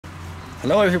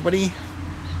Hello everybody.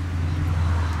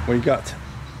 What do you got?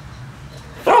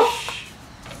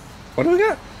 What do we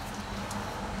got?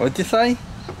 What'd you say?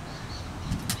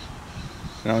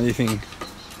 No, you think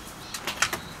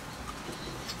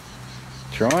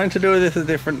trying to do this a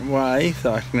different way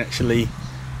so I can actually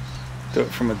do it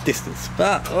from a distance.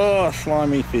 But oh,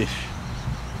 slimy fish.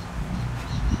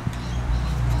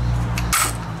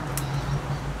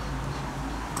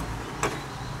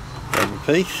 Grab a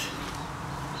piece.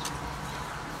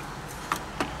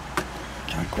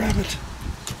 Can't grab it.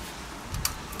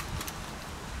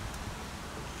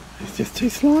 It's just too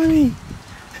slimy.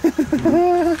 Easy,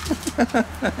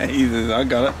 I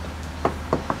got it.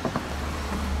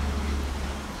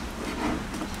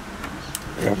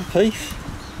 Grab a piece.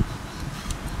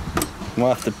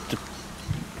 We'll have to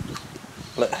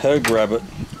let her grab it.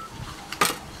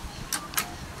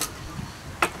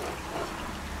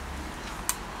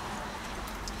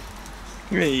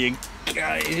 There you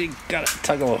go, you got it,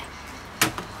 tug off.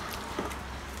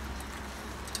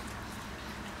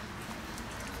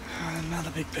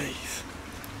 Another big piece.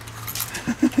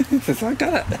 I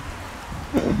got it.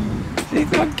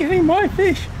 She's not getting my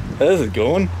fish. Hers is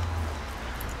gone.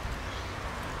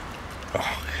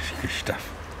 Oh, good stuff.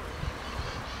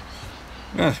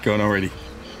 That's gone already.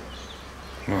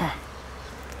 Oh,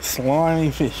 slimy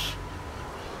fish.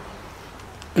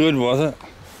 Good, was it?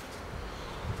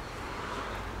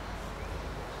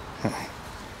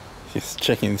 Just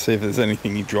checking to see if there's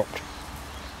anything he dropped.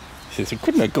 She says, it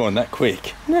couldn't have gone that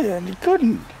quick. No, it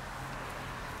couldn't.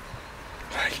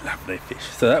 I love their fish.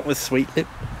 So that was Sweetlip,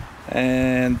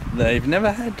 and they've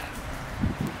never had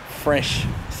fresh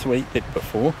Sweetlip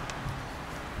before.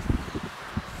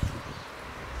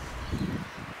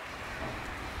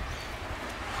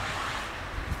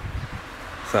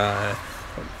 So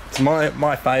it's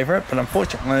my favourite, but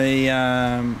unfortunately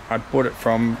I bought it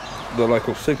from the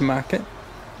local supermarket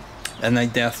and they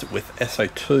doused it with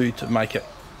SO2 to make it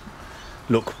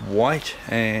look white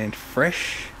and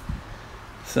fresh.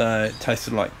 So it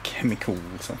tasted like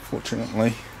chemicals,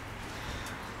 unfortunately.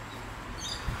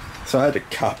 So I had a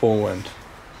couple and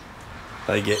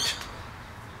they get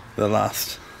the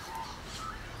last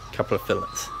couple of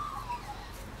fillets.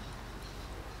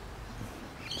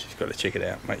 Just got to check it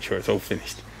out, make sure it's all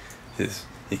finished.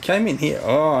 It came in here.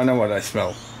 Oh, I know what I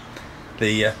smell.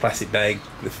 The plastic bag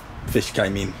the fish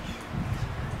came in.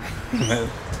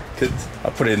 Cause I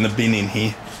put it in the bin in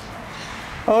here.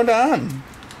 Hold on.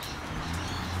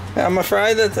 I'm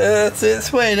afraid that's it,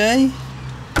 sweetie.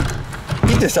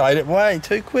 You just ate it way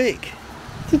too quick,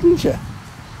 didn't you?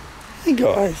 Hey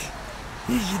guys.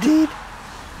 Yes, you did.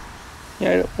 You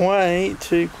ate it way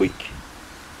too quick.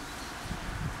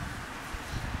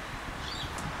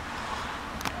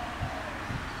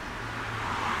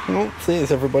 Well, see you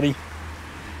everybody.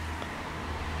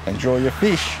 Enjoy your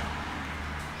fish.